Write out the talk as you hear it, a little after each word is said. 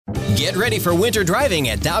Get ready for winter driving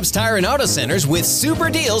at Dobbs Tire and Auto Centers with super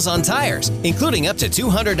deals on tires, including up to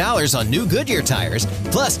 $200 on new Goodyear tires,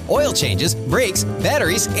 plus oil changes, brakes,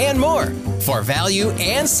 batteries, and more. For value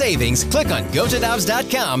and savings, click on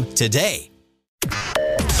gotodobbs.com today.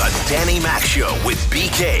 The Danny Mac Show with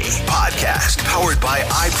BK podcast powered by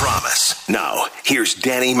I Promise. Now, here's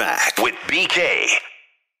Danny Mac with BK.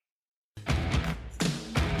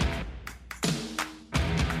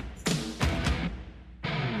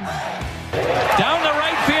 Down the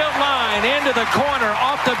right field line, into the corner,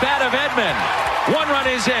 off the bat of Edmonds. One run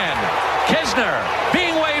is in. Kisner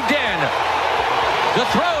being waved in. The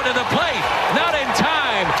throw to the plate, not in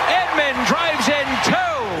time. Edmonds drives in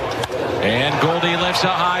two. And Goldie lifts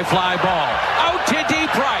a high fly ball. Out to deep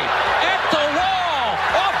right. At the wall.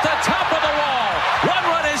 Off the top of the wall. One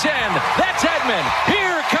run is in. That's Edmonds.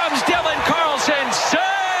 Here comes Dylan Carlson.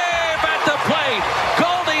 Save at the plate.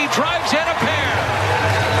 Goldie drives in a pair.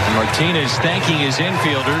 Martinez thanking his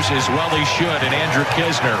infielders as well he should, and Andrew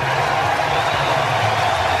Kisner.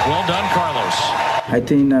 Well done, Carlos. I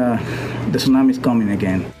think the tsunami is coming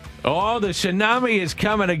again. Oh, the tsunami is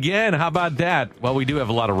coming again. How about that? Well, we do have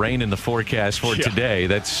a lot of rain in the forecast for today.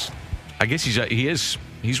 I guess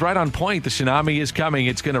he's right on point. The tsunami is coming.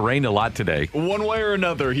 It's going to rain a lot today. One way or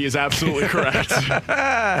another, he is absolutely correct.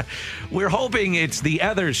 We're hoping it's the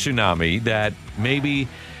other tsunami that maybe,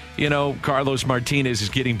 Carlos Martinez is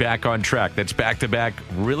getting back on track. That's back-to-back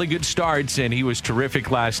really good starts, and he was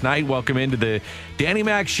terrific last night. Welcome into the Danny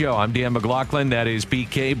Mac Show. I'm Dan McLaughlin. That is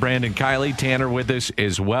BK, Brandon Kiley, Tanner with us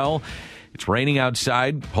as well. It's raining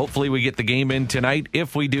outside. Hopefully we get the game in tonight.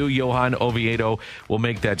 If we do, Johan Oviedo will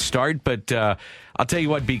make that start. But I'll tell you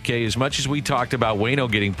what, BK, as much as we talked about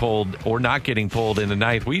Waino getting pulled or not getting pulled in the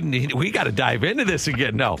ninth, we got to dive into this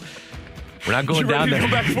again. No. We're not going down there. Go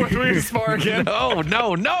back and forth with the spar again.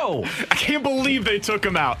 No. I can't believe they took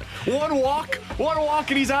him out. One walk,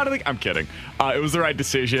 and he's out of the... I'm kidding. It was the right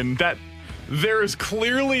decision. That there is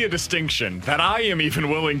clearly a distinction that I am even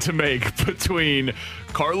willing to make between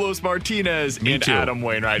Carlos Martinez and Adam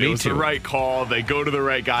Wainwright. It was the right call. They go to the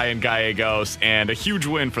right guy in Gallegos, and a huge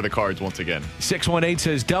win for the Cards once again. 618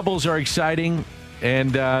 says doubles are exciting.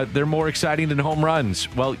 And they're more exciting than home runs.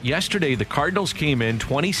 Well, yesterday, the Cardinals came in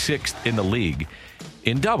 26th in the league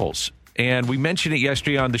in doubles. And we mentioned it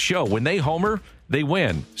yesterday on the show. When they homer, they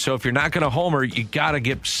win. So if you're not going to homer, you got to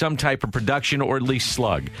get some type of production or at least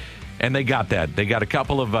slug. And they got that. They got a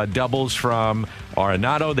couple of doubles from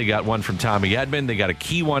Arenado. They got one from Tommy Edmonds. They got a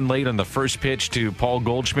key one late on the first pitch to Paul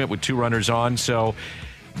Goldschmidt with 2 runners on. So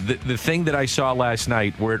the thing that I saw last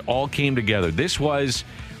night where it all came together, this was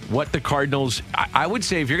what the Cardinals, I would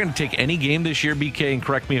say if you're going to take any game this year, BK, and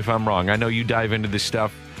correct me if I'm wrong, I know you dive into this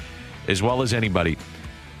stuff as well as anybody.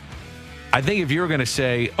 I think if you're going to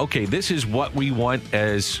say, okay, this is what we want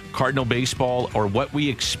as Cardinal baseball or what we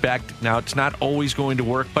expect. Now, it's not always going to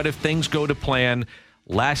work, but if things go to plan,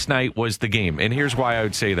 last night was the game. And here's why I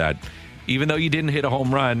would say that. Even though you didn't hit a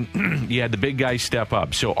home run, you had the big guys step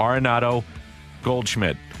up. So Arenado,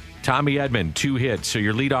 Goldschmidt, Tommy Edmonds, 2 hits. So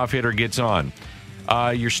your leadoff hitter gets on.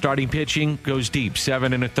 Your starting pitching goes deep,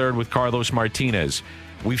 7 1/3 with Carlos Martinez.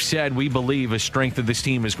 We've said we believe a strength of this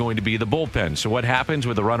team is going to be the bullpen. So what happens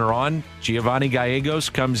with a runner on? Giovanni Gallegos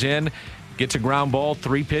comes in, gets a ground ball,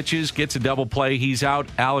 3 pitches, gets a double play. He's out.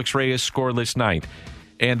 Alex Reyes scoreless ninth.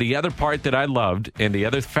 And the other part that I loved, and the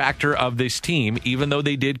other factor of this team, even though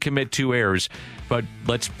they did commit 2 errors, but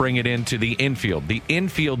let's bring it into the infield. The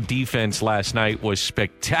infield defense last night was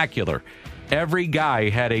spectacular. Every guy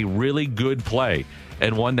had a really good play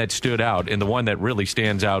and one that stood out. And the one that really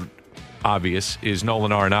stands out, obvious, is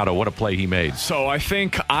Nolan Arenado. What a play he made. So I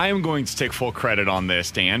think I'm going to take full credit on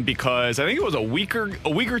this, Dan, because I think it was a week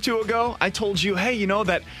or two ago, I told you, hey,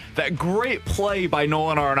 that great play by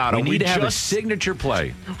Nolan Arenado. We need to have a signature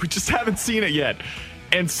play. We just haven't seen it yet.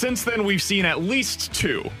 And since then, we've seen at least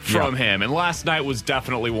 2 from him. And last night was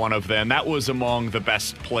definitely one of them. That was among the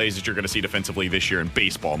best plays that you're going to see defensively this year in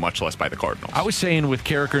baseball, much less by the Cardinals. I was saying with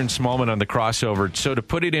Carricker and Smallman on the crossover, so to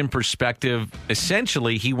put it in perspective,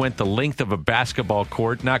 essentially he went the length of a basketball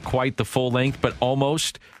court, not quite the full length, but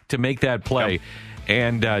almost to make that play.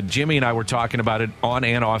 Yep. And Jimmy and I were talking about it on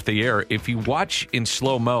and off the air. If you watch in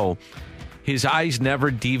slow-mo, his eyes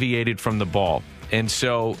never deviated from the ball. And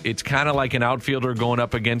so it's kind of like an outfielder going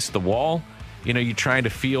up against the wall. You're trying to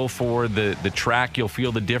feel for the track. You'll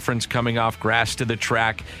feel the difference coming off grass to the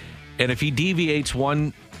track. And if he deviates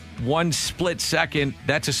one split second,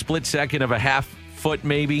 that's a split second of a half foot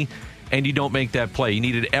maybe, and you don't make that play. You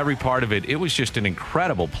needed every part of it. It was just an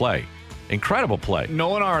incredible play. Incredible play.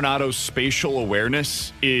 Nolan Arenado's spatial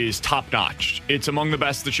awareness is top-notch. It's among the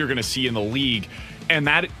best that you're going to see in the league. And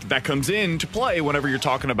that comes into play whenever you're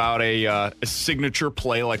talking about a signature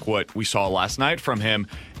play like what we saw last night from him.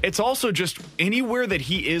 It's also just anywhere that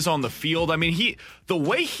he is on the field. I mean, the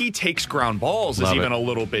way he takes ground balls is even a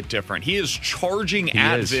little bit different. He is charging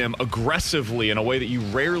at them aggressively in a way that you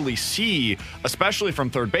rarely see, especially from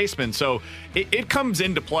third baseman. So it comes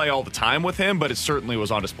into play all the time with him, but it certainly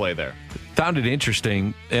was on display there. Found it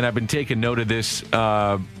interesting, and I've been taking note of this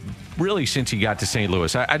really since he got to St.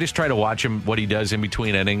 Louis. I just try to watch him, what he does in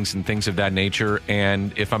between innings and things of that nature.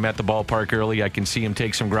 And if I'm at the ballpark early, I can see him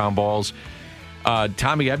take some ground balls.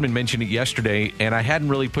 Tommy Edmonds mentioned it yesterday, and I hadn't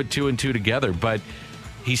really put two and two together. But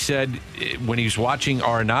he said when he was watching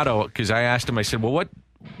Arenado, because I asked him, I said, well,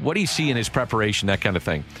 what do you see in his preparation, that kind of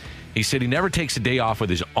thing? He said he never takes a day off with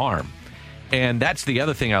his arm. And that's the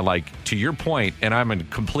other thing I like. To your point, and I'm in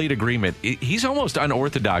complete agreement, he's almost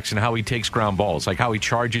unorthodox in how he takes ground balls, like how he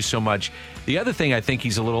charges so much. The other thing I think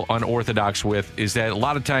he's a little unorthodox with is that a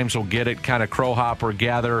lot of times he'll get it, kind of crow hop or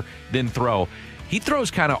gather, then throw. He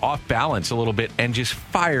throws kind of off balance a little bit and just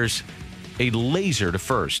fires a laser to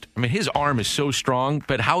first. I mean, his arm is so strong,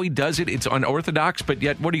 but how he does it, it's unorthodox, but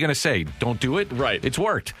yet what are you going to say? Don't do it? Right. It's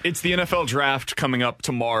worked. It's the NFL draft coming up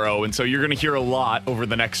tomorrow, and so you're going to hear a lot over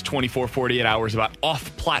the next 24, 48 hours about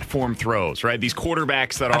off-platform throws, right? These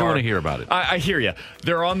quarterbacks that I don't want to hear about it. I hear you.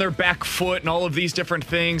 They're on their back foot and all of these different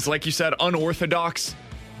things. Like you said, unorthodox.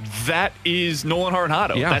 That is Nolan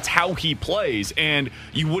Arenado. Yeah. That's how he plays, and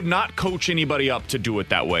you would not coach anybody up to do it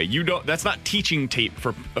that way. That's not teaching tape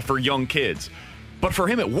for young kids. But for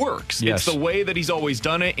him, it works. Yes. It's the way that he's always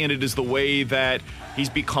done it, and it is the way that he's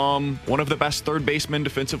become one of the best third basemen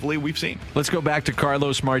defensively we've seen. Let's go back to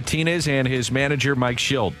Carlos Martinez and his manager, Mike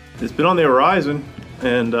Schild. It's been on the horizon,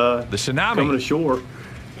 and the tsunami coming ashore.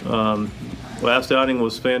 Last outing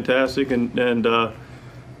was fantastic, and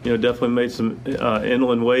definitely made some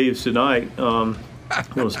inland waves tonight. I'm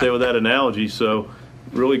going to stay with that analogy. So,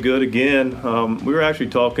 really good again. We were actually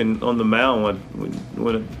talking on the mound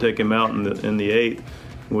when it take him out in the eighth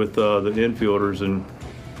with the infielders, and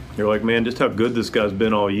you're like, man, just how good this guy's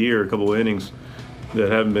been all year. A couple of innings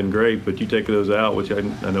that haven't been great, but you take those out, which I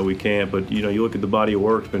know we can't. But you look at the body of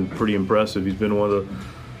work; it's been pretty impressive. He's been one of the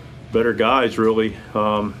better guys, really.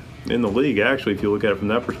 In the league, actually, if you look at it from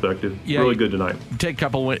that perspective. Yeah, really good tonight. Take a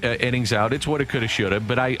couple innings out. It's what it could have, should have,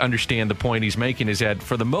 but I understand the point he's making is that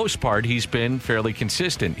for the most part, he's been fairly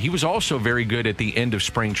consistent. He was also very good at the end of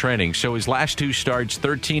spring training. So his last two starts,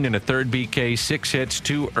 13 and a third BK, 6 hits,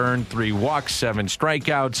 2 earned, 3 walks, 7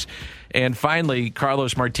 strikeouts. And finally,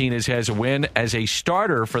 Carlos Martinez has a win as a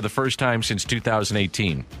starter for the first time since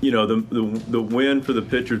 2018. The win for the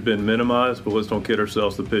pitcher's been minimized, but let's don't kid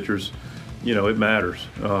ourselves. The pitchers, it matters.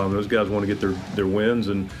 Those guys want to get their wins,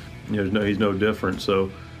 and he's no different. So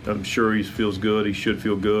I'm sure he feels good. He should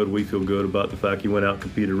feel good. We feel good about the fact he went out and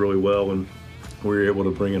competed really well, and we were able to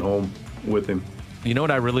bring it home with him. You know what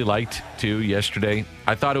I really liked, too, yesterday?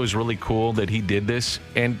 I thought it was really cool that he did this.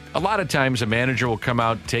 And a lot of times a manager will come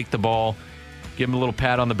out, take the ball, give him a little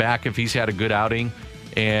pat on the back if he's had a good outing.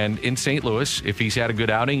 And in St. Louis, if he's had a good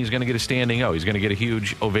outing, he's going to get a standing O. He's going to get a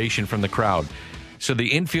huge ovation from the crowd. So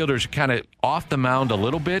the infielders are kind of off the mound a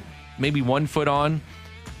little bit, maybe 1 foot on,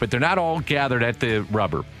 but they're not all gathered at the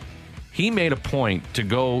rubber. He made a point to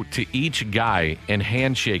go to each guy and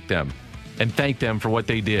handshake them and thank them for what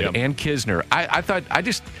they did. Yep. And Kisner. I thought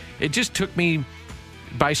it just took me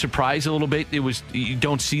by surprise a little bit. You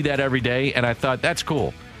don't see that every day, and I thought that's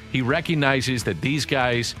cool. He recognizes that these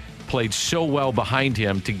guys played so well behind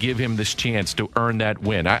him to give him this chance to earn that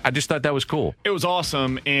win. I just thought that was cool. It was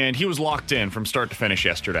awesome, and he was locked in from start to finish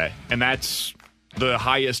yesterday. And that's the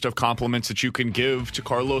highest of compliments that you can give to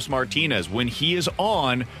Carlos Martinez. When he is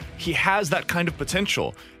on, he has that kind of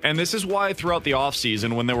potential. And this is why throughout the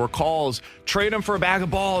offseason, when there were calls, trade him for a bag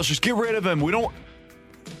of balls, just get rid of him.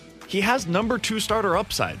 He has number 2 starter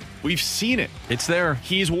upside. We've seen it. It's there.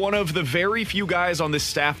 He's one of the very few guys on this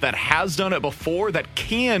staff that has done it before, that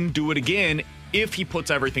can do it again if he puts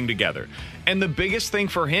everything together. And the biggest thing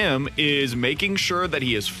for him is making sure that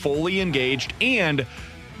he is fully engaged, and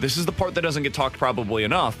this is the part that doesn't get talked probably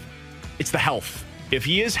enough, it's the health. If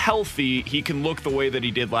he is healthy, he can look the way that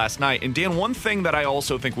he did last night. And Dan, one thing that I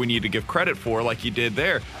also think we need to give credit for, like you did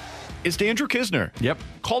there, is Andrew Kisner. Yep.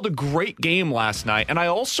 Called a great game last night. And I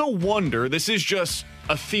also wonder, this is just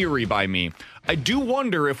a theory by me, I do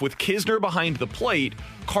wonder if with Kisner behind the plate,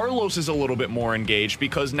 Carlos is a little bit more engaged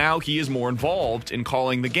because now he is more involved in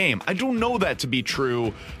calling the game. I don't know that to be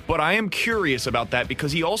true, but I am curious about that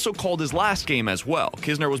because he also called his last game as well.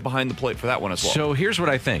 Kisner was behind the plate for that one as well. So here's what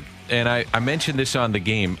I think, and I mentioned this on the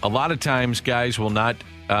game. A lot of times guys will not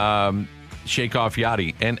shake off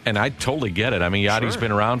Yachty. And I totally get it. I mean, Yachty's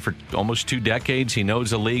been around for almost 2 decades. He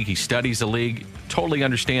knows the league. He studies the league. Totally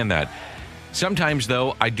understand that. Sometimes,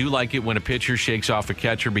 though, I do like it when a pitcher shakes off a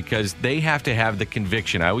catcher because they have to have the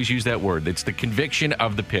conviction. I always use that word. It's the conviction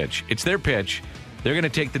of the pitch. It's their pitch. They're going to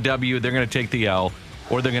take the W, they're going to take the L,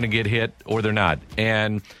 or they're going to get hit, or they're not.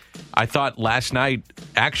 And I thought last night,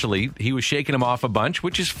 actually, he was shaking him off a bunch,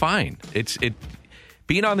 which is fine.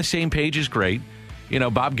 Being on the same page is great. You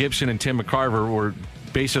know, Bob Gibson and Tim McCarver were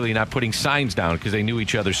basically not putting signs down because they knew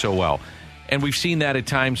each other so well. And we've seen that at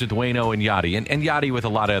times with Waino and Yachty, and Yachty with a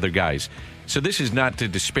lot of other guys. So this is not to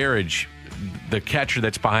disparage the catcher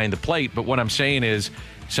that's behind the plate, but what I'm saying is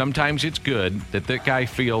sometimes it's good that that guy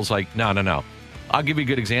feels like, no. I'll give you a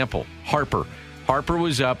good example. Harper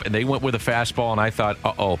was up, and they went with a fastball, and I thought,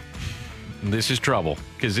 this is trouble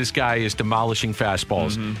because this guy is demolishing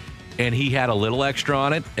fastballs. Mm-hmm. And he had a little extra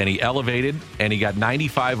on it, and he elevated, and he got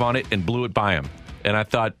 95 on it and blew it by him. And I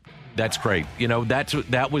thought, that's great. You know,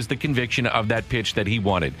 that was the conviction of that pitch that he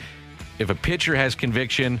wanted. If a pitcher has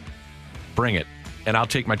conviction, bring it. And I'll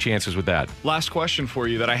take my chances with that. Last question for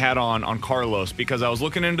you that I had on Carlos, because I was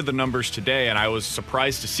looking into the numbers today, and I was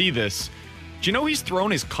surprised to see this. Do you know he's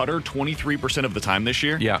thrown his cutter 23% of the time this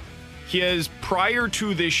year? Yeah. He has, prior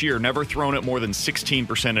to this year, never thrown it more than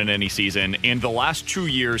 16% in any season. And the last 2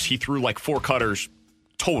 years, he threw like 4 cutters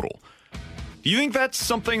total. Do you think that's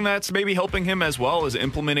something that's maybe helping him as well, as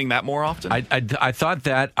implementing that more often? I thought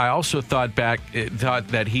that. I also thought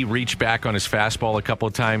that he reached back on his fastball a couple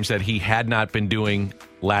of times that he had not been doing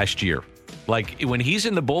last year. Like when he's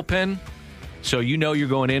in the bullpen, so you know you're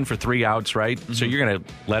going in for 3 outs, right? Mm-hmm. So you're going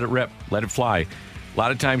to let it rip, let it fly. A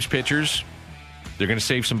lot of times pitchers, they're going to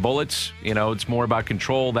save some bullets. You know, it's more about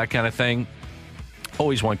control, that kind of thing.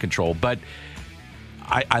 Always want control. But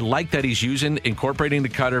I like that he's incorporating the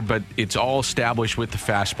cutter, but it's all established with the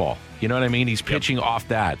fastball. You know what I mean? He's pitching off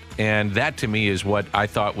that. And that, to me, is what I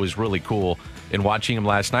thought was really cool in watching him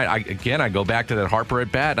last night. I go back to that Harper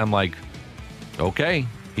at bat, and I'm like, okay,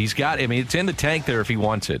 he's got it. I mean, it's in the tank there if he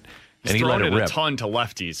wants it. And He's he let it rip. a ton to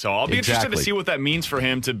lefties, so I'll be interested to see what that means for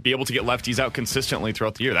him to be able to get lefties out consistently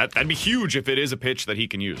throughout the year. That'd be huge if it is a pitch that he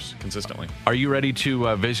can use consistently. Are you ready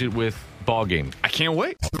to visit with Ball Game? I can't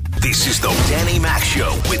wait. This is the Danny Mac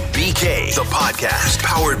Show with BK, the podcast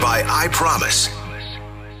powered by I Promise.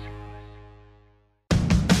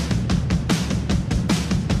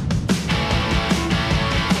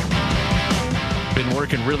 Been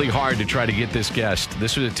working really hard to try to get this guest.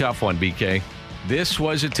 This was a tough one, BK. This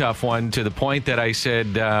was a tough one to the point that I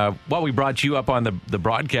said, we brought you up on the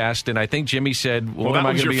broadcast, and I think Jimmy said, well, that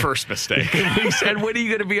was your first mistake. He said, when are you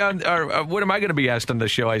going to be on, or what am I going to be asked on the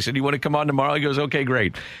show? I said, you want to come on tomorrow? He goes, okay,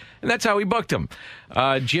 great. And that's how we booked him.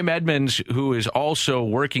 Jim Edmonds, who is also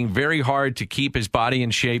working very hard to keep his body in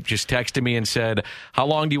shape, just texted me and said, how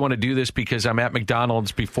long do you want to do this? Because I'm at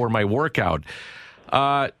McDonald's before my workout.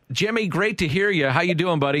 Jimmy, great to hear you. How you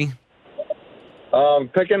doing, buddy?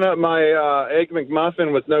 Picking up my Egg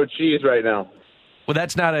McMuffin with no cheese right now. Well,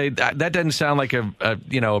 that doesn't sound like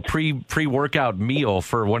a pre-workout meal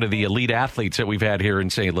for one of the elite athletes that we've had here in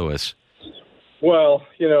St. Louis. Well,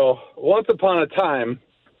 once upon a time,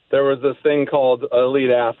 there was this thing called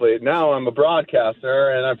elite athlete. Now I'm a broadcaster,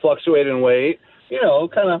 and I fluctuate in weight,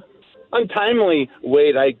 kind of untimely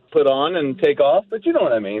weight I put on and take off, but you know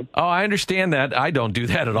what I mean. Oh, I understand that. I don't do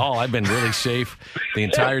that at all. I've been really safe the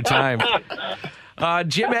entire time.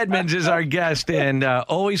 Jim Edmonds is our guest, and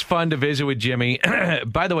always fun to visit with Jimmy.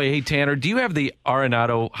 By the way, hey, Tanner, do you have the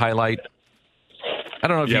Arenado highlight? I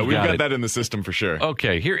don't know if you've we've got it. that in the system for sure.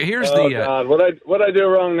 Okay, here's God, what I do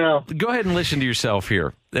wrong now? Go ahead and listen to yourself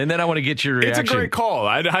here, and then I want to get your reaction. It's a great call.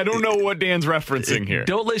 I don't know what Dan's referencing here.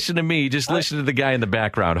 Don't listen to me. Just listen to the guy in the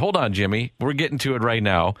background. Hold on, Jimmy. We're getting to it right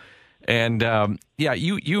now. And, This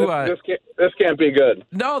can't be good.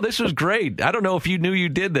 No, this was great. I don't know if you knew you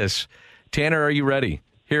did this. Tanner, are you ready?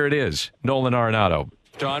 Here it is. Nolan Arenado.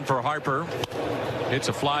 On for Harper. It's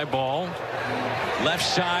a fly ball. Left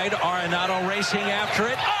side, Arenado racing after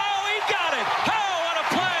it. Oh, he got it! Oh, what a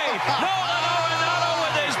play! Nolan Arenado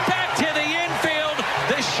with his back to the infield.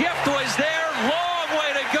 The shift was there. Long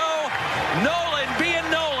way to go. Nolan being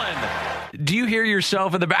Nolan. Do you hear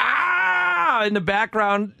yourself in the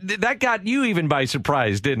background? That got you even by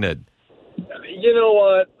surprise, didn't it? You know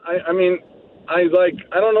what? I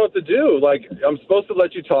don't know what to do. Like, I'm supposed to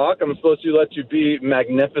let you talk. I'm supposed to let you be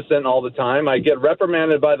magnificent all the time. I get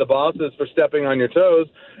reprimanded by the bosses for stepping on your toes.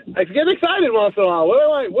 I get excited once in a while.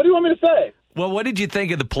 What do you want me to say? Well, what did you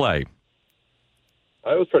think of the play?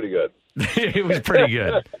 It was pretty good. It was pretty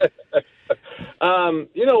good.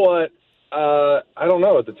 You know what? I don't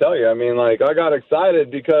know what to tell you. I got excited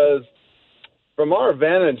because from our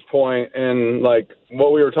vantage point and like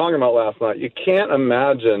what we were talking about last night, you can't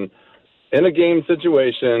imagine in a game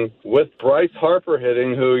situation with Bryce Harper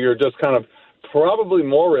hitting, who you're just kind of probably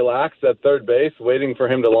more relaxed at third base, waiting for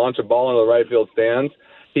him to launch a ball into the right field stands.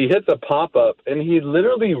 He hits a pop-up, and he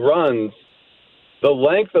literally runs the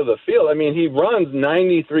length of the field. I mean, he runs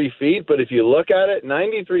 93 feet, but if you look at it,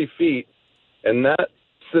 93 feet in that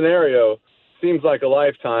scenario seems like a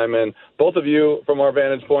lifetime. And both of you, from our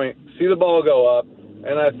vantage point, see the ball go up,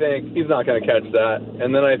 and I think he's not going to catch that.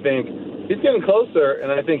 And then I think he's getting closer,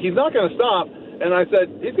 and I think he's not going to stop. And I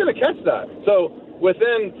said, he's going to catch that. So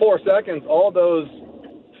within 4 seconds, all those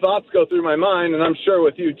thoughts go through my mind, and I'm sure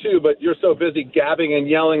with you too, but you're so busy gabbing and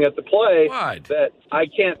yelling at the play that I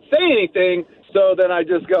can't say anything. So then I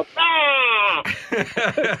just go,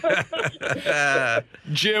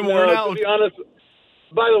 Jim, we're now. To be honest,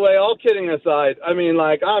 by the way, all kidding aside, I mean,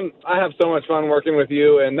 like, I have so much fun working with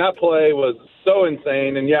you, and that play was so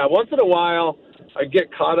insane. And yeah, once in a while, I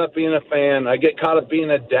get caught up being a fan. I get caught up being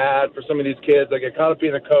a dad for some of these kids. I get caught up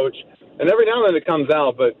being a coach. And every now and then it comes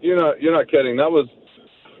out, but you're not kidding. That was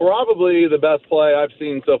probably the best play I've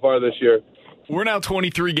seen so far this year. We're now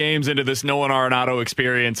 23 games into this Nolan Arenado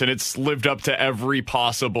experience, and it's lived up to every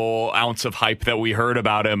possible ounce of hype that we heard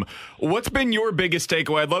about him. What's been your biggest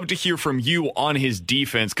takeaway? I'd love to hear from you on his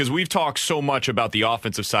defense, because we've talked so much about the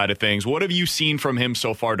offensive side of things. What have you seen from him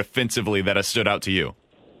so far defensively that has stood out to you?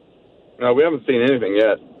 No, we haven't seen anything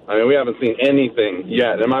yet. I mean, we haven't seen anything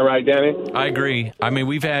yet. Am I right, Danny? I agree. I mean,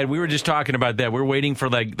 we were just talking about that. We're waiting for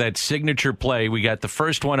like that signature play. We got the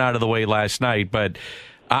first one out of the way last night, but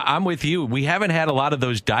I'm with you. We haven't had a lot of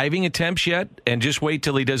those diving attempts yet, and just wait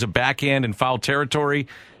till he does a backhand in foul territory,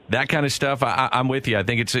 that kind of stuff. I'm with you. I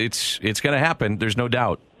think it's going to happen. There's no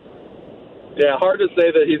doubt. Yeah, hard to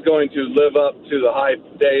say that he's going to live up to the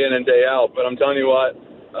hype day in and day out, but I'm telling you what,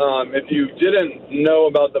 if you didn't know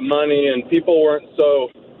about the money and people weren't so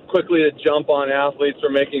quickly to jump on athletes for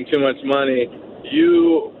making too much money,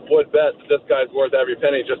 you would bet that this guy's worth every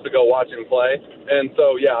penny just to go watch him play. And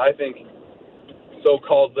so, yeah, I think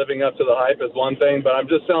so-called living up to the hype is one thing, but I'm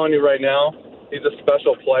just telling you right now, he's a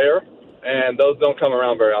special player, and those don't come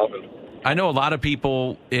around very often. I know a lot of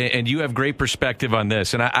people, and you have great perspective on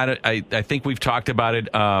this, and I think we've talked about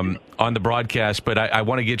it on the broadcast, but I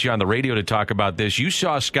want to get you on the radio to talk about this. You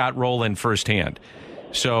saw Scott Rowland firsthand.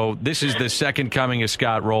 So this is the second coming of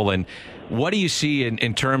Scott Rowland. What do you see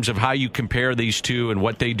in terms of how you compare these two and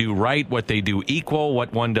what they do right, what they do equal,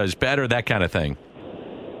 what one does better, that kind of thing?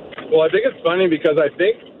 Well, I think it's funny because I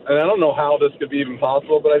think, and I don't know how this could be even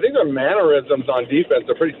possible, but I think their mannerisms on defense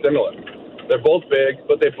are pretty similar. They're both big,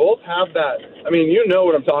 but they both have that. I mean, you know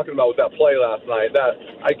what I'm talking about with that play last night, that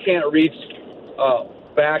I can't reach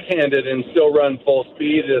backhanded and still run full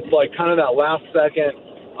speed. It's like kind of that last second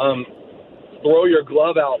throw your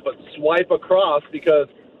glove out, but swipe across because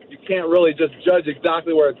you can't really just judge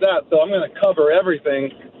exactly where it's at. So I'm going to cover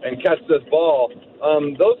everything and catch this ball.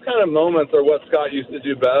 Those kind of moments are what Scott used to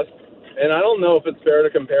do best. And I don't know if it's fair to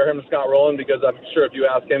compare him to Scott Rowland because I'm sure if you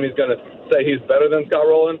ask him, he's going to say he's better than Scott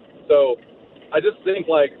Rowland. So I just think,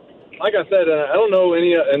 like I said, and I don't know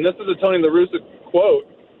any, and this is a Tony La Russa quote,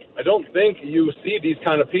 I don't think you see these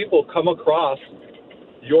kind of people come across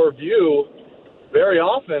your view very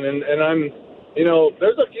often. And I'm,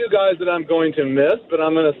 there's a few guys that I'm going to miss, but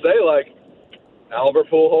I'm going to say, like, Albert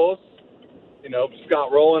Pujols,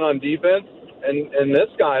 Scott Rowland on defense, and this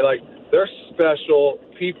guy, like, they're special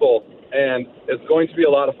people, and it's going to be a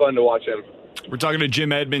lot of fun to watch him. We're talking to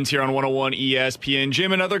Jim Edmonds here on 101 ESPN.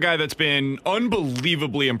 Jim, another guy that's been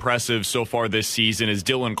unbelievably impressive so far this season is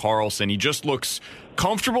Dylan Carlson. He just looks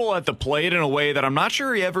comfortable at the plate in a way that I'm not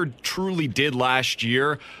sure he ever truly did last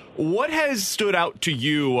year. What has stood out to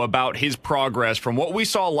you about his progress from what we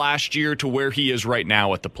saw last year to where he is right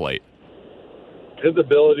now at the plate? His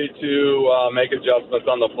ability to make adjustments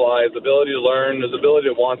on the fly, his ability to learn, his ability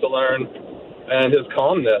to want to learn, and his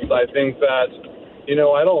calmness. I think that,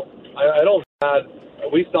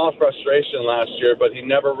 we saw frustration last year, but he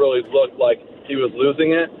never really looked like he was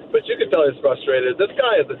losing it. But you could tell he's frustrated. This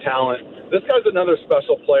guy is a talent. This guy's another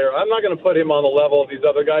special player. I'm not going to put him on the level of these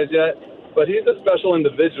other guys yet, but he's a special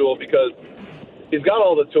individual because he's got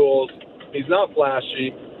all the tools. He's not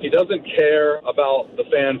flashy. He doesn't care about the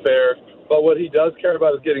fanfare, but what he does care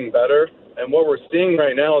about is getting better. And what we're seeing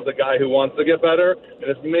right now is a guy who wants to get better and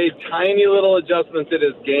has made tiny little adjustments in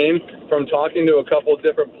his game from talking to a couple of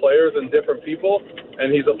different players and different people,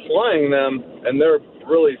 and he's applying them, and they're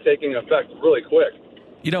really taking effect really quick.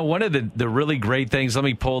 One of the really great things, let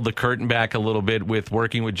me pull the curtain back a little bit with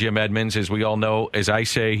working with Jim Edmonds. As we all know, as I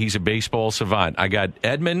say, he's a baseball savant. I got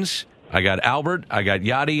Edmonds, I got Albert, I got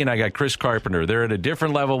Yachty, and I got Chris Carpenter. They're at a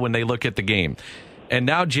different level when they look at the game. And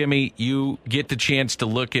now, Jimmy, you get the chance to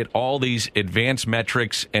look at all these advanced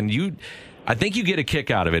metrics, and I think you get a kick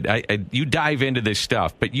out of it. You dive into this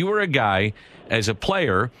stuff, but you were a guy as a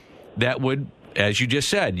player that would, as you just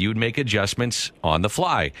said, you would make adjustments on the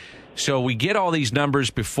fly. So we get all these numbers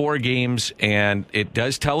before games, and it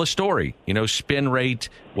does tell a story. Spin rate,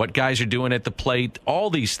 what guys are doing at the plate, all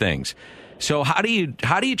these things. So how do you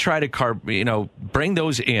try to bring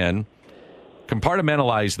those in,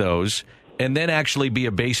 compartmentalize those, and then actually be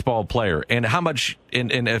a baseball player? And how much?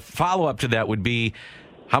 And a follow up to that would be,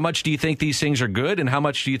 how much do you think these things are good, and how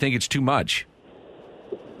much do you think it's too much?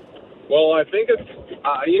 Well, I think it's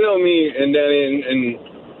me and Danny,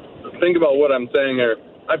 and think about what I'm saying here.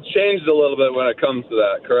 I've changed a little bit when it comes to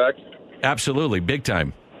that. Correct? Absolutely, big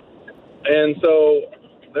time. And so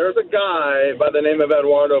there's a guy by the name of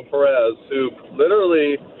Eduardo Perez who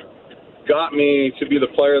literally got me to be the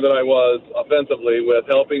player that I was offensively, with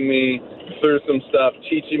helping me through some stuff,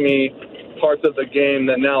 teaching me parts of the game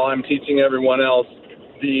that now I'm teaching everyone else,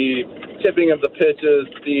 the tipping of the pitches,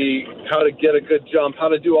 how to get a good jump, how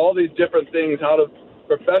to do all these different things, how to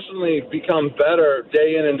professionally become better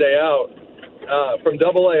day in and day out from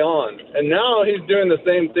AA on. And now he's doing the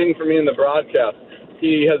same thing for me in the broadcast.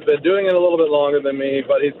 He has been doing it a little bit longer than me,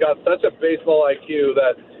 but he's got such a baseball IQ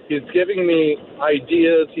that he's giving me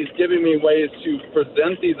ideas. He's giving me ways to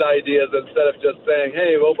present these ideas instead of just saying,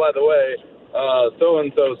 hey, well, by the way,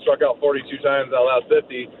 so-and-so struck out 42 times out of last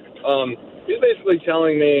 50. He's basically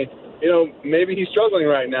telling me, maybe he's struggling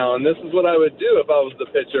right now, and this is what I would do if I was the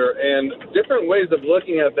pitcher, and different ways of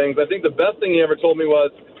looking at things. I think the best thing he ever told me was,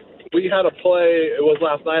 we had a play, it was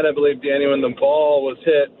last night, I believe, Danny, when the ball was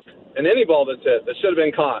hit, and any ball that's hit, that should have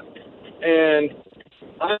been caught. And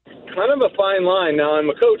I'm kind of a fine line. Now, I'm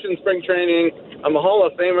a coach in spring training. I'm a Hall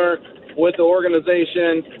of Famer with the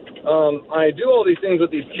organization. I do all these things with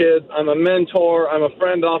these kids. I'm a mentor. I'm a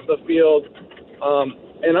friend off the field.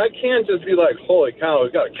 And I can't just be like, holy cow,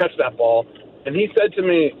 we've got to catch that ball. And he said to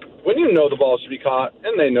me, when you know the ball should be caught,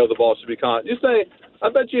 and they know the ball should be caught, you say, I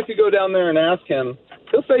bet you if you go down there and ask him,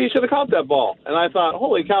 he'll say you should have caught that ball. And I thought,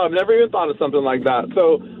 holy cow, I've never even thought of something like that.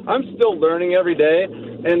 So I'm still learning every day.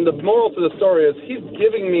 And the moral to the story is he's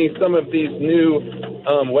giving me some of these new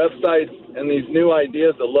websites and these new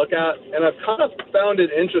ideas to look at. And I've kind of found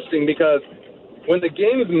it interesting because when the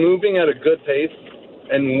game's moving at a good pace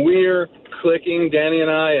and we're clicking, Danny and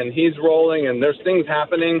I, and he's rolling and there's things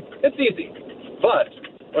happening, it's easy. But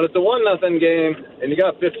when it's a 1-0 game and you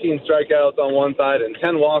got 15 strikeouts on one side and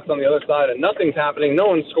 10 walks on the other side and nothing's happening, no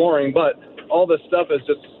one's scoring, but all this stuff is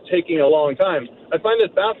just taking a long time, I find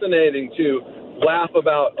it fascinating to laugh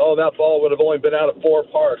about, that ball would have only been out of 4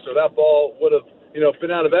 parks, or that ball would have,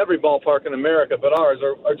 been out of every ballpark in America but ours,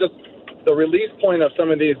 or just the release point of some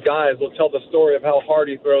of these guys will tell the story of how hard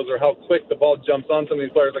he throws or how quick the ball jumps on some of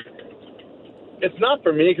these players. It's not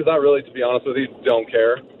for me because I really, to be honest with you, don't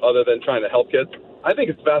care other than trying to help kids. I think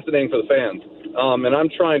it's fascinating for the fans, and I'm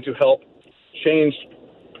trying to help change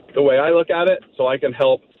the way I look at it so I can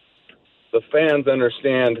help the fans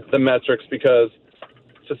understand the metrics, because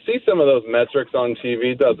to see some of those metrics on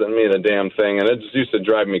TV doesn't mean a damn thing, and it just used to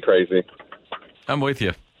drive me crazy. I'm with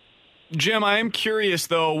you. Jim, I am curious,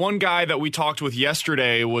 though. One guy that we talked with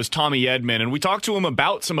yesterday was Tommy Edmonds, and we talked to him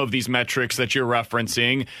about some of these metrics that you're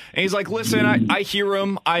referencing. And he's like, listen, I hear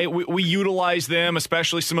him. We utilize them,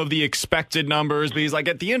 especially some of the expected numbers. But he's like,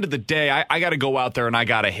 at the end of the day, I got to go out there and I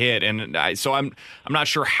got to hit. And so I'm not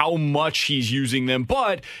sure how much he's using them.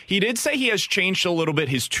 But he did say he has changed a little bit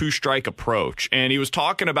his 2-strike approach. And he was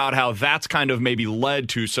talking about how that's kind of maybe led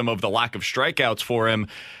to some of the lack of strikeouts for him.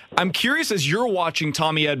 I'm curious, as you're watching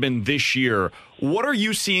Tommy Edmonds this year, what are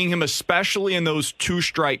you seeing him, especially in those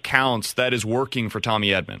 2-strike counts, that is working for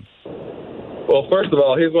Tommy Edmonds? Well, first of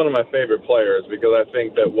all, he's one of my favorite players because I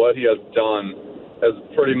think that what he has done has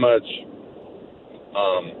pretty much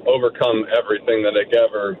overcome everything that could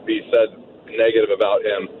ever be said negative about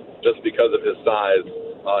him just because of his size.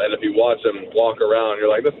 And if you watch him walk around,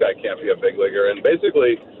 you're like, this guy can't be a big leaguer. And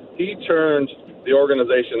basically, he turned the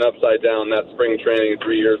organization upside down that spring training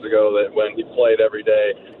 3 years ago, that when he played every day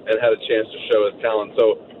and had a chance to show his talent.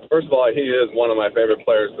 So, first of all, he is one of my favorite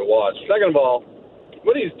players to watch. Second of all,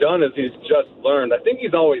 what he's done is he's just learned. I think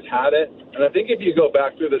he's always had it, and I think if you go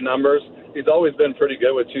back through the numbers, he's always been pretty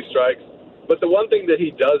good with 2 strikes. But the one thing that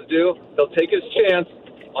he does do, he'll take his chance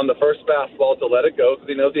on the first fastball to let it go because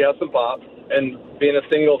he knows he has some pop. And being a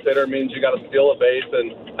singles hitter means you got to steal a base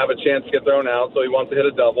and have a chance to get thrown out, so he wants to hit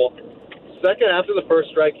a double. Second, after the first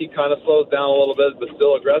strike, he kind of slows down a little bit, but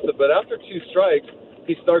still aggressive. But after 2 strikes,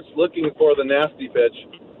 he starts looking for the nasty pitch.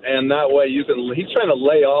 and that way he's trying to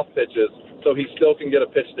lay off pitches so he still can get a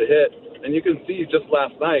pitch to hit. And you can see just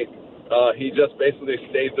last night, he just basically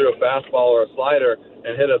stayed through a fastball or a slider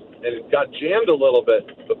and and got jammed a little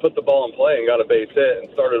bit, but put the ball in play and got a base hit and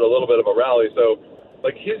started a little bit of a rally. So,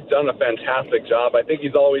 he's done a fantastic job. I think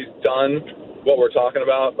he's always done what we're talking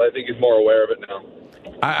about, but I think he's more aware of it now.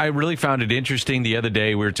 I really found it interesting the other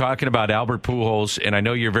day. We were talking about Albert Pujols, and I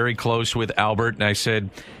know you're very close with Albert, and I said,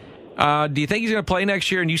 do you think he's going to play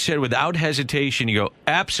next year? And you said without hesitation, you go,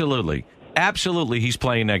 absolutely. Absolutely, he's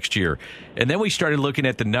playing next year. And then we started looking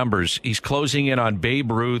at the numbers. He's closing in on Babe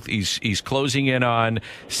Ruth. He's closing in on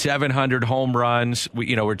 700 home runs.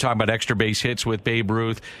 We're talking about extra base hits with Babe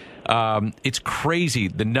Ruth. It's crazy,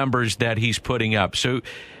 the numbers that he's putting up. So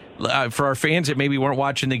for our fans that maybe weren't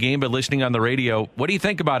watching the game but listening on the radio, what do you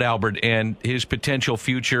think about Albert and his potential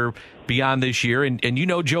future beyond this year? And you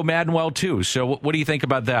know Joe Madden well, too. So what do you think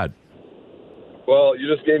about that? Well, you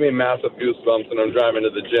just gave me massive goosebumps, and I'm driving to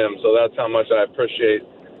the gym, so that's how much I appreciate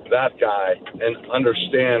that guy and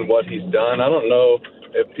understand what he's done. I don't know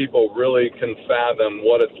if people really can fathom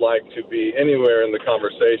what it's like to be anywhere in the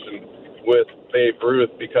conversation with Babe Ruth,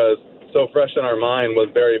 because so fresh in our mind was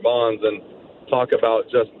Barry Bonds, and talk about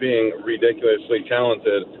just being ridiculously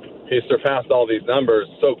talented. He surpassed all these numbers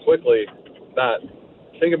so quickly that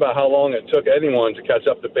think about how long it took anyone to catch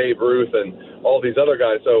up to Babe Ruth and all these other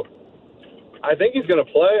guys. So I think he's going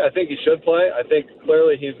to play. I think he should play. I think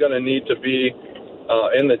clearly he's going to need to be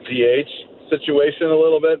in the DH situation a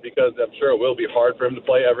little bit, because I'm sure it will be hard for him to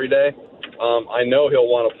play every day. I know he'll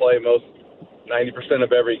want to play 90%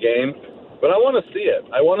 of every game, but I want to see it.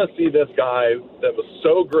 I want to see this guy that was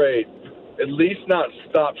so great at least not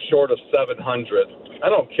stop short of 700. I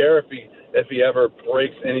don't care if he ever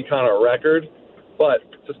breaks any kind of record, but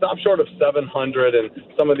to stop short of 700 and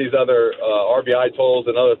some of these other RBI totals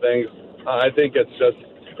and other things, I think it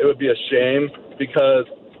would be a shame, because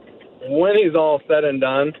when he's all said and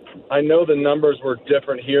done, I know the numbers were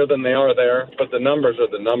different here than they are there, but the numbers are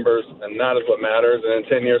the numbers, and that is what matters. And in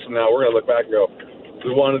 10 years from now, we're going to look back and go,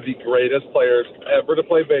 one of the greatest players ever to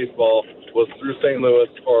play baseball was through St. Louis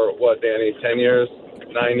for, what, Danny, 10 years,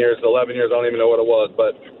 9 years, 11 years, I don't even know what it was,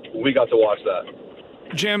 but we got to watch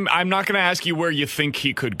that. Jim, I'm not going to ask you where you think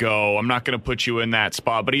he could go. I'm not going to put you in that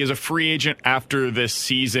spot, but he is a free agent after this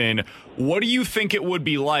season. What do you think it would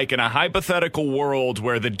be like in a hypothetical world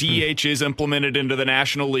where the DH is implemented into the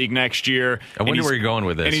National League next year? I wonder where you're going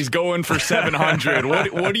with this. And he's going for 700.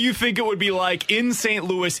 What do you think it would be like in St.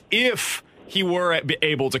 Louis if he were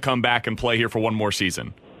able to come back and play here for one more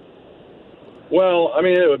season? Well, I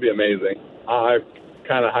mean, it would be amazing. I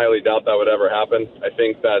kind of highly doubt that would ever happen. I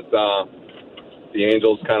think that the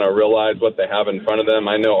Angels kind of realize what they have in front of them.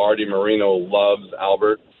 I know Artie Moreno loves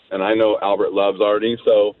Albert, and I know Albert loves Artie.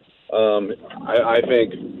 So I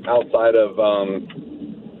think outside of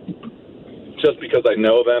just because I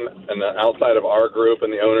know them, and outside of our group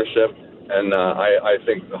and the ownership, and I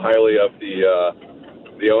think highly of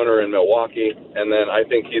the owner in Milwaukee, and then I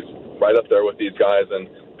think he's right up there with these guys and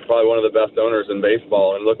probably one of the best owners in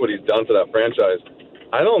baseball. And look what he's done for that franchise.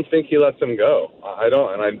 I don't think he lets him go. I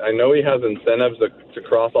don't, and I know he has incentives to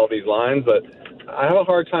cross all these lines, but I have a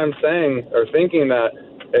hard time saying or thinking that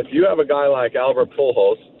if you have a guy like Albert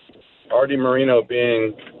Pujols, Artie Moreno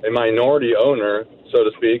being a minority owner, so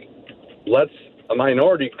to speak, lets a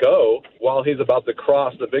minority go while he's about to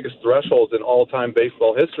cross the biggest thresholds in all-time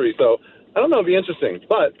baseball history. So I don't know, it'd be interesting,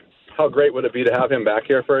 but how great would it be to have him back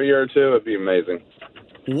here for a year or two? It'd be amazing.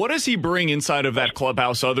 What does he bring inside of that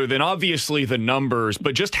clubhouse other than obviously the numbers,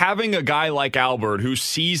 but just having a guy like Albert who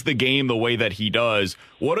sees the game the way that he does,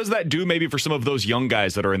 what does that do maybe for some of those young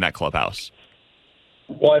guys that are in that clubhouse?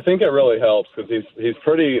 Well, I think it really helps because he's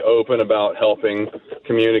pretty open about helping,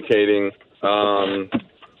 communicating,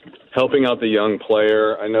 helping out the young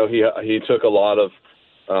player. I know he took a lot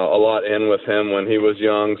in with him when he was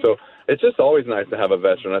young, so it's just always nice to have a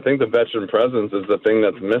veteran. I think the veteran presence is the thing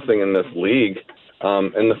that's missing in this league.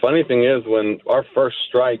 And the funny thing is, when our first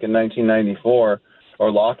strike in 1994,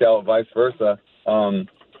 or lockout, vice versa,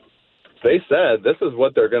 they said this is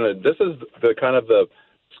what they're going to. This is the kind of the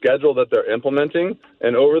schedule that they're implementing.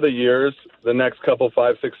 And over the years, the next couple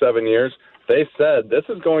 5, 6, 7 years, they said this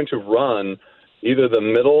is going to run either the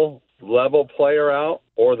middle level player out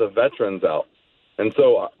or the veterans out. And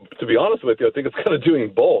so, to be honest with you, I think it's kind of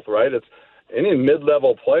doing both, right? It's any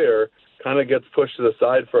mid-level player kind of gets pushed to the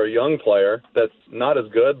side for a young player that's not as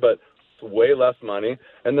good, but way less money.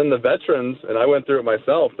 And then the veterans, and I went through it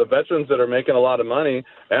myself, the veterans that are making a lot of money,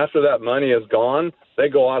 after that money is gone, they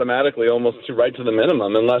go automatically almost right to the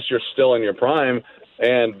minimum unless you're still in your prime.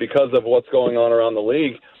 And because of what's going on around the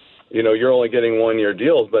league, you're only getting 1-year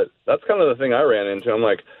deals. But that's kind of the thing I ran into. I'm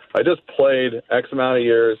like, I just played X amount of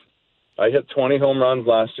years. I hit 20 home runs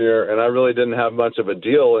last year, and I really didn't have much of a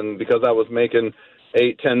deal. And because I was making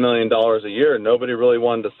 $8-10 million a year, nobody really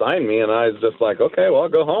wanted to sign me. And I was just like, okay, well, I'll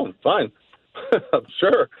go home. Fine.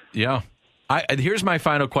 Sure. Yeah. Here's my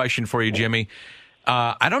final question for you, Jimmy.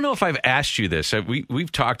 I don't know if I've asked you this.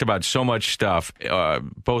 We've talked about so much stuff,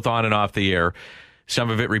 both on and off the air, some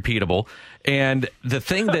of it repeatable. And the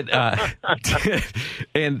thing that,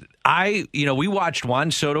 we watched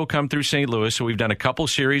Juan Soto come through St. Louis, so we've done a couple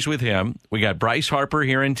series with him. We got Bryce Harper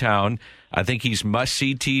here in town. I think he's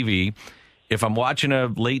must-see TV. If I'm watching a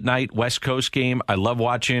late-night West Coast game, I love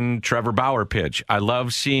watching Trevor Bauer pitch. I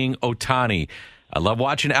love seeing Ohtani. I love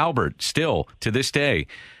watching Albert still to this day.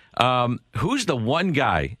 Who's the one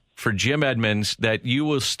guy for Jim Edmonds that you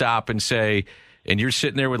will stop and say, and you're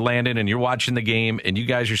sitting there with Landon and you're watching the game and you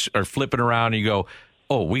guys are flipping around and you go,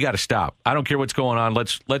 oh, we got to stop. I don't care what's going on.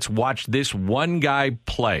 Let's watch this one guy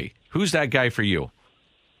play. Who's that guy for you?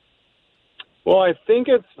 Well, I think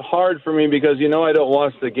it's hard for me because, I don't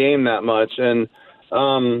watch the game that much. And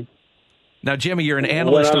now, Jimmy, you're an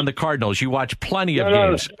analyst on the Cardinals. You watch plenty of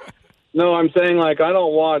games. No, I'm saying, I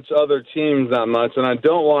don't watch other teams that much, and I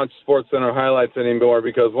don't watch SportsCenter highlights anymore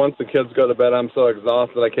because once the kids go to bed, I'm so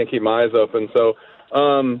exhausted I can't keep my eyes open. So,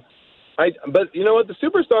 but you know what? The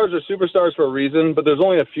superstars are superstars for a reason, but there's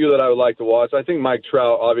only a few that I would like to watch. I think Mike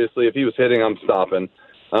Trout, obviously, if he was hitting, I'm stopping.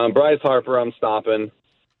 Bryce Harper, I'm stopping.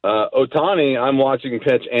 Ohtani, I'm watching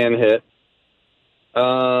pitch and hit.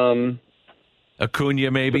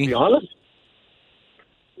 Acuna, maybe? To be honest,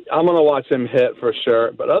 I'm going to watch him hit for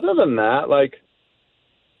sure. But other than that,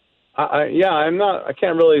 I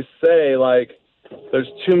can't really say, there's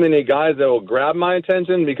too many guys that will grab my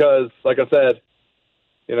attention because, like I said,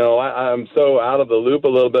 I'm so out of the loop a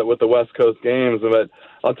little bit with the West Coast games. But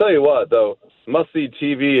I'll tell you what, though, must-see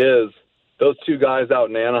TV is those two guys out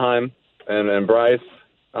in Anaheim and Bryce,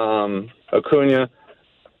 Acuna.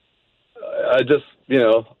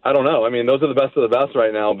 I don't know. I mean, those are the best of the best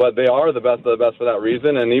right now, but they are the best of the best for that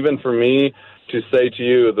reason. And even for me to say to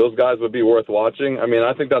you, those guys would be worth watching, I mean,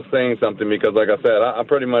 I think that's saying something because, like I said, I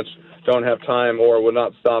pretty much don't have time or would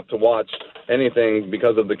not stop to watch anything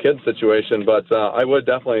because of the kids situation. But I would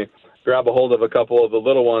definitely grab a hold of a couple of the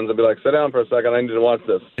little ones and be like, sit down for a second. I need to watch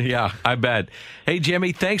this. Yeah, I bet. Hey,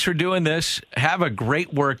 Jimmy, thanks for doing this. Have a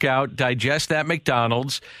great workout. Digest that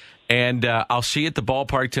McDonald's. And I'll see you at the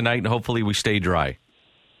ballpark tonight, and hopefully we stay dry.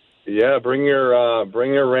 Yeah, bring your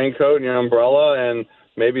raincoat and your umbrella and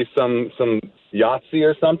maybe some Yahtzee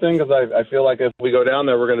or something, because I feel like if we go down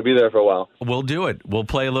there, we're going to be there for a while. We'll do it. We'll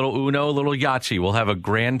play a little Uno, a little Yahtzee. We'll have a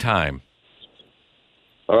grand time.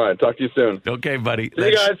 All right, talk to you soon. Okay, buddy. See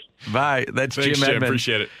you guys. Bye. That's Thanks, Jim Edmonds.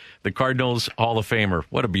 Appreciate it. The Cardinals Hall of Famer.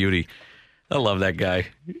 What a beauty. I love that guy.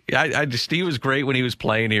 He was great when he was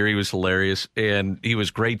playing here. He was hilarious, and he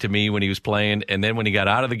was great to me when he was playing. And then when he got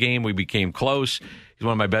out of the game, we became close. He's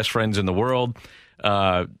one of my best friends in the world.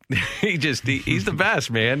 He's the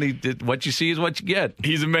best, man. What you see is what you get.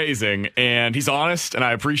 He's amazing, and he's honest, and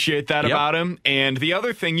I appreciate that about him. And the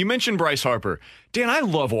other thing, you mentioned Bryce Harper. Dan, I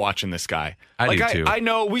love watching this guy. I do too. I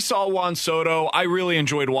know we saw Juan Soto. I really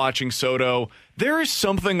enjoyed watching Soto. There is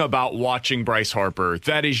something about watching Bryce Harper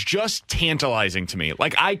that is just tantalizing to me.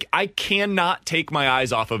 I cannot take my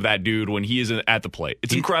eyes off of that dude when he is at the plate.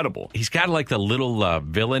 It's incredible. He's got the little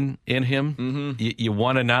villain in him. Mm-hmm. You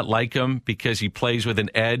want to not like him because he plays with an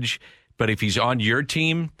edge, but if he's on your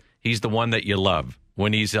team, he's the one that you love.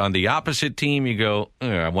 When he's on the opposite team, you go,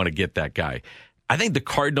 I want to get that guy. I think the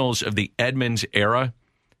Cardinals of the Edmonds era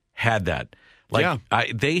had that.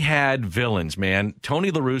 They had villains, man.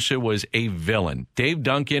 Tony La Russa was a villain. Dave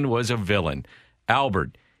Duncan was a villain.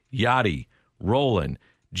 Albert, Yachty, Roland,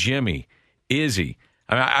 Jimmy, Izzy.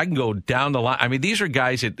 I mean, I can go down the line. I mean, these are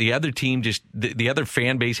guys that the other team the other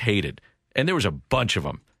fan base hated. And there was a bunch of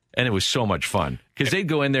them. And it was so much fun because they'd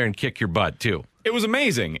go in there and kick your butt, too. It was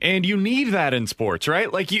amazing, and you need that in sports, right?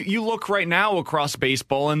 You look right now across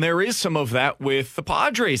baseball, and there is some of that with the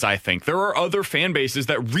Padres, I think. There are other fan bases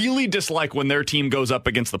that really dislike when their team goes up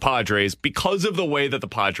against the Padres because of the way that the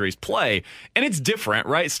Padres play. And it's different,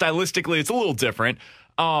 right? Stylistically, it's a little different.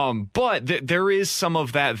 But there is some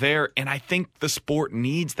of that there, and I think the sport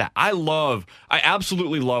needs that. I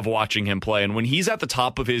absolutely love watching him play, and when he's at the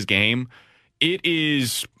top of his game, it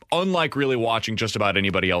is unlike really watching just about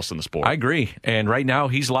anybody else in the sport. I agree. And right now,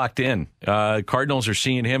 he's locked in. Cardinals are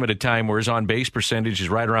seeing him at a time where his on-base percentage is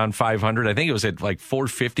right around 500. I think it was at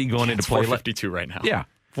 450 going into play. 452 right now. Yeah,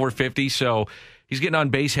 450. So He's getting on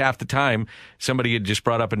base half the time. Somebody had just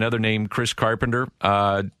brought up another name, Chris Carpenter.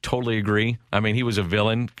 Totally agree. I mean, he was a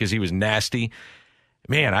villain because he was nasty.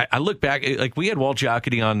 Man, I look back, like we had Walt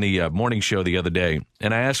Jocketty on the morning show the other day,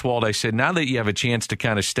 and I asked Walt, I said, now that you have a chance to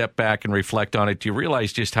kind of step back and reflect on it, do you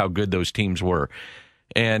realize just how good those teams were?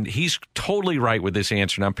 And he's totally right with this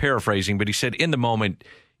answer, and I'm paraphrasing, but he said, in the moment,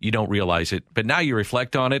 you don't realize it. But now you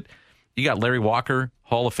reflect on it, you got Larry Walker,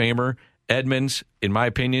 Hall of Famer, Edmonds, in my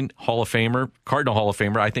opinion, Hall of Famer, Cardinal Hall of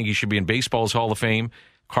Famer. I think he should be in baseball's Hall of Fame.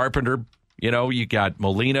 Carpenter, you got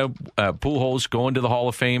Molina, Pujols going to the Hall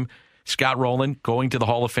of Fame. Scott Rowland going to the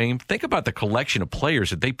Hall of Fame. Think about the collection of players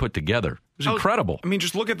that they put together. It was incredible. I mean,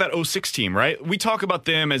 just look at that 06 team, right? We talk about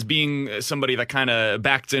them as being somebody that kind of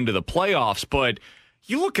backed into the playoffs, but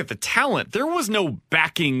you look at the talent. There was no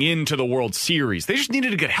backing into the World Series. They just needed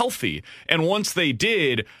to get healthy. And once they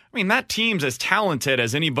did, I mean, that team's as talented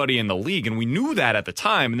as anybody in the league, and we knew that at the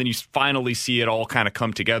time. And then you finally see it all kind of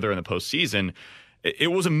come together in the postseason.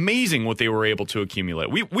 It was amazing what they were able to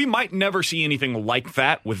accumulate. We might never see anything like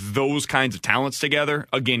that with those kinds of talents together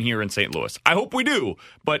again here in St. Louis. I hope we do,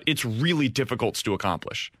 but it's really difficult to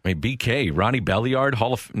accomplish. I mean, BK, Ronnie Belliard,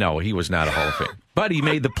 no, he was not a Hall of Fame. But he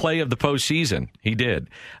made the play of the postseason. He did.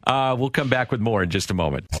 We'll come back with more in just a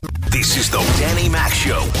moment. This is the Danny Mac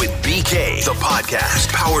Show with BK, the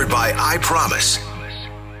podcast powered by I Promise.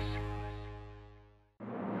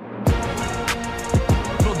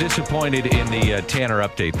 Disappointed in the Tanner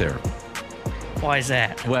update there. Why is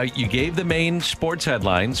that? Well, you gave the main sports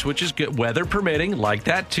headlines, which is good, weather permitting, like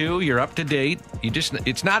that too. You're up to date.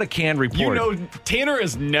 It's not a canned report. Tanner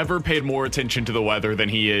has never paid more attention to the weather than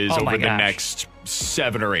he is over the next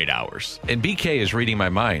 7 or 8 hours. And BK is reading my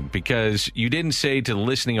mind because you didn't say to the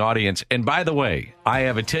listening audience, and by the way, I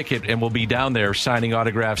have a ticket and we'll be down there signing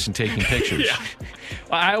autographs and taking pictures. Yeah.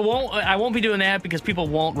 Well, I won't be doing that because people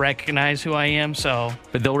won't recognize who I am. So,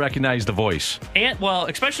 but they'll recognize the voice. And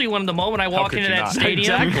especially when the moment I walk into that stadium.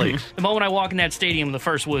 Exactly. The moment I walk in that stadium, the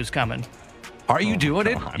first woo's coming. Are you doing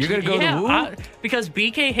it? You're going to go to the woo? Because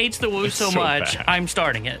BK hates the woo so much, bad. I'm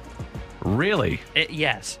starting it. Really?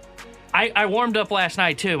 Yes. I warmed up last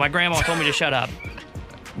night too. My grandma told me to shut up.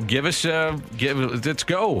 Let's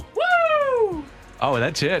go. Woo! Oh,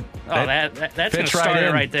 that's it. Oh, that's going to start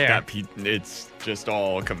it right there. It's just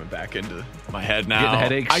all coming back into my head now. Getting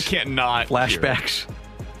headaches. I can't not. Flashbacks.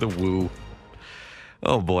 The woo.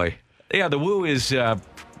 Oh, boy. Yeah, the woo is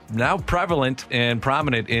now prevalent and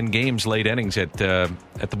prominent in games late innings at the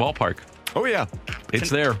ballpark. Oh, yeah. It's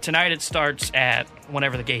there. Tonight it starts at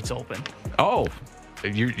whenever the gates open. Oh,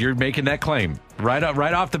 you're making that claim right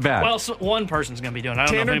off the bat. Well, one person's going to be doing it. I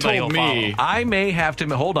don't Tanner know if anybody will follow. I may have to,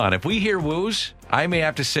 hold on. If we hear woos, I may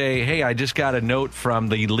have to say, hey, I just got a note from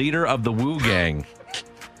the leader of the woo gang,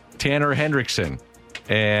 Tanner Hendrickson.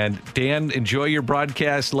 And Dan, enjoy your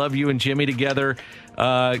broadcast. Love you and Jimmy together.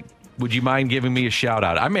 Would you mind giving me a shout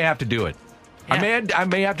out? I may have to do it. Yeah. I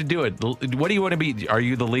may have to do it. What do you want to be? Are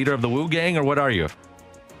you the leader of the woo gang or what are you?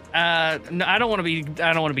 No, I don't want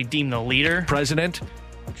to be deemed the leader. President?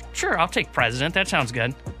 Sure, I'll take president. That sounds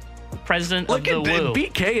good. President of the woo.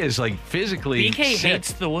 BK is like physically BK sick.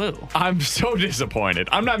 hates the woo. I'm so disappointed.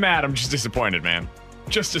 I'm not mad. I'm just disappointed, man.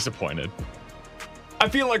 Just disappointed. I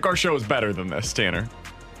feel like our show is better than this, Tanner.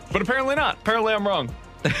 But apparently not. Apparently I'm wrong.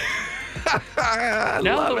 Now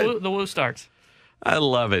the woo starts. I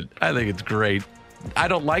love it. I think it's great. I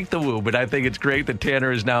don't like the woo, but I think it's great that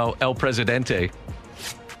Tanner is now El Presidente.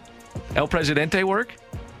 El Presidente work?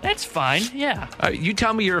 That's fine, yeah. You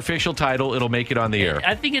tell me your official title. It'll make it on the air.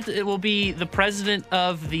 I think it will be the president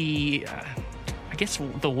of the... I guess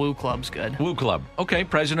the Woo Club's good. Woo Club. Okay,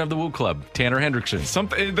 president of the Woo Club, Tanner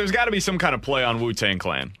Hendrickson. There's got to be some kind of play on Wu-Tang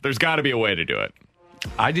Clan. There's got to be a way to do it.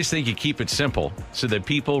 I just think you keep it simple so that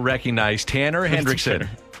people recognize Tanner Hendrickson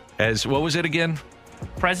as, what was it again?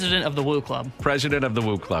 President of the Woo Club. President of the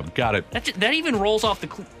Woo Club. Got it. That even rolls off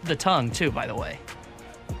the tongue, too, by the way.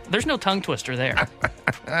 There's no tongue twister there.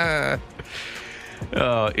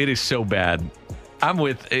 Oh, it is so bad. I'm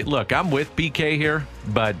with BK here,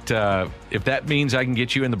 but if that means I can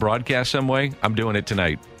get you in the broadcast some way, I'm doing it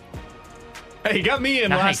tonight. Hey, he got me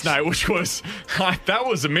in last night, which was, that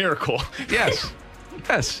was a miracle. Yes.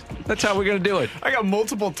 Yes, that's how we're going to do it. I got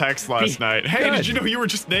multiple texts last night. Hey, did you know you were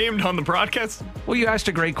just named on the broadcast? Well, you asked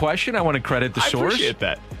a great question. I want to credit the source. I appreciate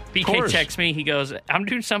that. BK texts me. He goes, I'm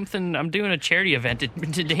doing a charity event.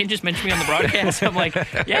 Did Dan just mention me on the broadcast? I'm like,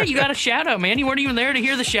 yeah, you got a shout out, man. You weren't even there to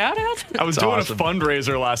hear the shout out? I was doing a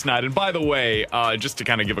fundraiser last night. And by the way, just to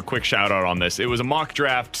kind of give a quick shout out on this, it was a mock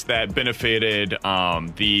draft that benefited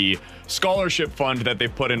the scholarship fund that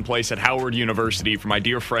they've put in place at Howard University for my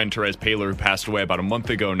dear friend Therese Paylor, who passed away about a month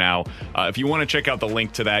ago now. If you want to check out the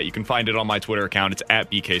link to that, you can find it on my Twitter account. It's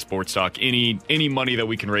at BK Sports Talk. Any money that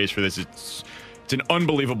we can raise for this, it's an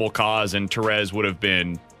unbelievable cause, and Therese would have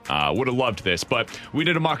loved this. But we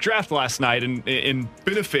did a mock draft last night in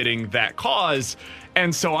benefiting that cause.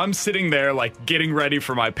 And so I'm sitting there, like, getting ready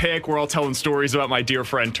for my pick. We're all telling stories about my dear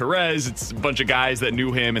friend Therese. It's a bunch of guys that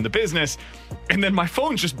knew him in the business. And then my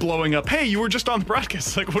phone's just blowing up. Hey, you were just on the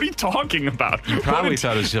broadcast. Like, what are you talking about? You probably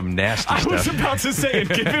thought it was some nasty stuff. I was about to say it.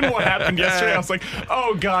 Given what happened yesterday, I was like,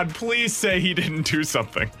 oh, God, please say he didn't do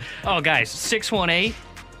something. Oh, guys, 618,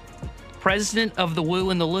 president of the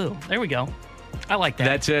Woo and the Lou. There we go. I like that.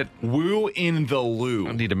 That's it. Woo in the Lou.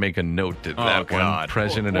 I need to make a note to that one.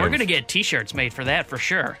 President We're going to get T-shirts made for that for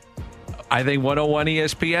sure. I think 101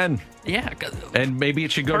 ESPN. Yeah. And maybe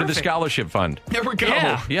it should go to the scholarship fund. There we go.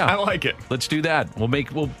 Yeah. I like it. Let's do that.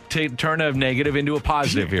 We'll turn a negative into a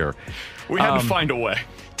positive here. We had to find a way.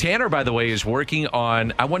 Tanner, by the way, is working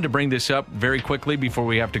on... I wanted to bring this up very quickly before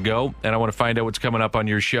we have to go, and I want to find out what's coming up on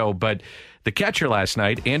your show. But the catcher last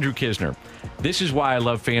night, Andrew Kisner. This is why I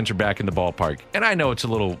love fans are back in the ballpark. And I know it's a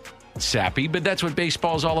little sappy, but that's what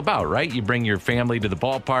baseball is all about, right? You bring your family to the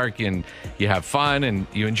ballpark, and you have fun, and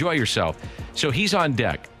you enjoy yourself. So he's on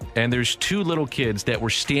deck, and there's two little kids that were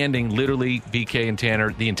standing, literally, BK and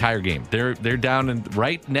Tanner, the entire game. They're down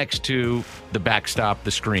right next to the backstop,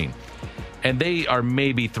 the screen. And they are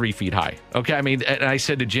maybe 3 feet high. Okay, I mean, and I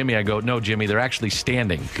said to Jimmy, I go, no, Jimmy, they're actually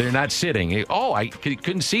standing. They're not sitting. Oh, I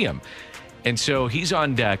couldn't see him. And so he's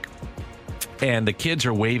on deck, and the kids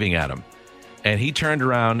are waving at him. And he turned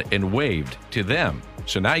around and waved to them.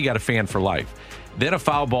 So now you got a fan for life. Then a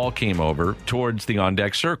foul ball came over towards the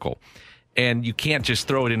on-deck circle. And you can't just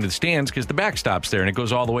throw it into the stands because the backstop's there, and it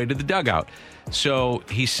goes all the way to the dugout. So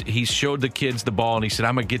he showed the kids the ball, and he said,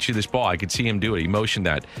 I'm going to get you this ball. I could see him do it. He motioned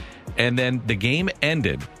that. And then the game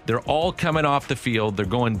ended. They're all coming off the field. They're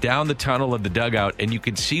going down the tunnel of the dugout, and you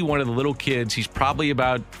could see one of the little kids, he's probably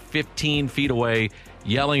about 15 feet away,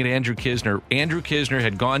 yelling at Andrew Kisner. Andrew Kisner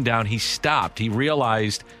had gone down. He stopped. He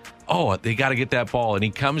realized, oh, they got to get that ball. And he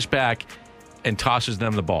comes back and tosses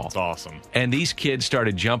them the ball. That's awesome. And these kids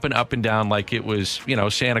started jumping up and down like it was,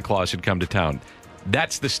 Santa Claus had come to town.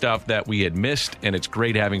 That's the stuff that we had missed, and it's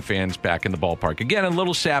great having fans back in the ballpark. Again, a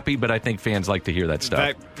little sappy, but I think fans like to hear that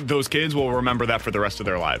stuff. Those kids will remember that for the rest of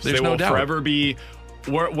their lives. There's they no will doubt. Forever be...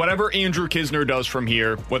 Whatever Andrew Kisner does from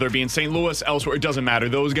here, whether it be in St. Louis, elsewhere, it doesn't matter.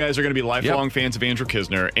 Those guys are going to be lifelong fans of Andrew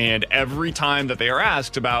Kisner, and every time that they are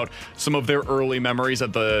asked about some of their early memories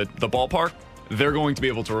at the ballpark, they're going to be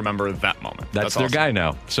able to remember that moment. That's their awesome. guy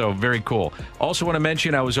now. So very cool. Also want to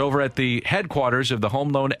mention I was over at the headquarters of the home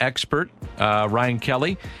loan expert, Ryan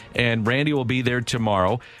Kelly, and Randy will be there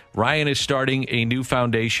tomorrow. Ryan is starting a new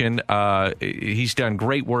foundation. He's done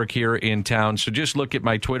great work here in town. So just look at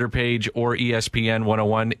my Twitter page or ESPN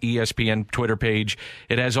 101 ESPN Twitter page.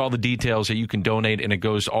 It has all the details that you can donate, and it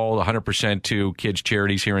goes all 100% to kids'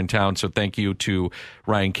 charities here in town. So thank you to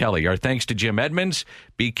Ryan Kelly. Our thanks to Jim Edmonds.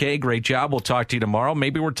 BK, great job. We'll talk to you tomorrow.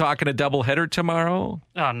 Maybe we're talking a doubleheader tomorrow.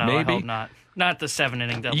 Oh, no, Maybe. I hope not. Not the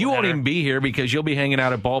 7-inning doubleheader. You won't even be here because you'll be hanging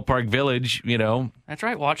out at Ballpark Village, That's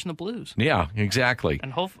right, watching the Blues. Yeah, exactly.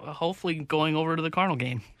 And hopefully going over to the Cardinal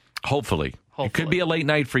game. Hopefully. It could be a late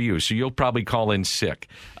night for you, so you'll probably call in sick.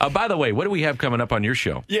 By the way, what do we have coming up on your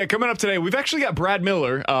show? Yeah, coming up today, we've actually got Brad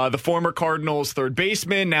Miller, the former Cardinals third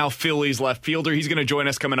baseman, now Phillies left fielder. He's going to join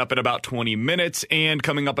us coming up in about 20 minutes. And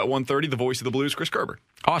coming up at 1:30, the voice of the Blues, Chris Kerber.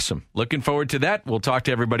 Awesome. Looking forward to that. We'll talk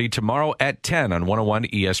to everybody tomorrow at 10 on 101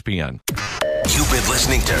 ESPN. You've been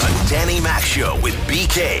listening to The Danny Mac Show with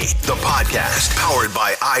BK, the podcast powered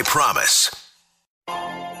by I Promise.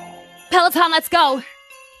 Peloton, let's go.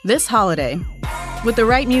 This holiday, with the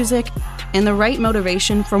right music and the right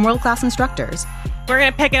motivation from world-class instructors, we're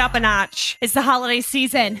going to pick it up a notch. It's the holiday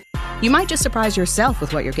season. You might just surprise yourself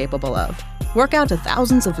with what you're capable of. Work out to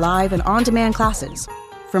thousands of live and on-demand classes,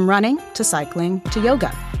 from running to cycling to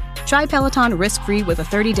yoga. Try Peloton risk-free with a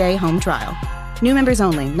 30-day home trial. New members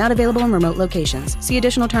only, not available in remote locations. See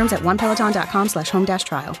additional terms at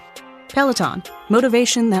onepeloton.com/home-trial. Peloton,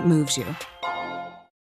 motivation that moves you.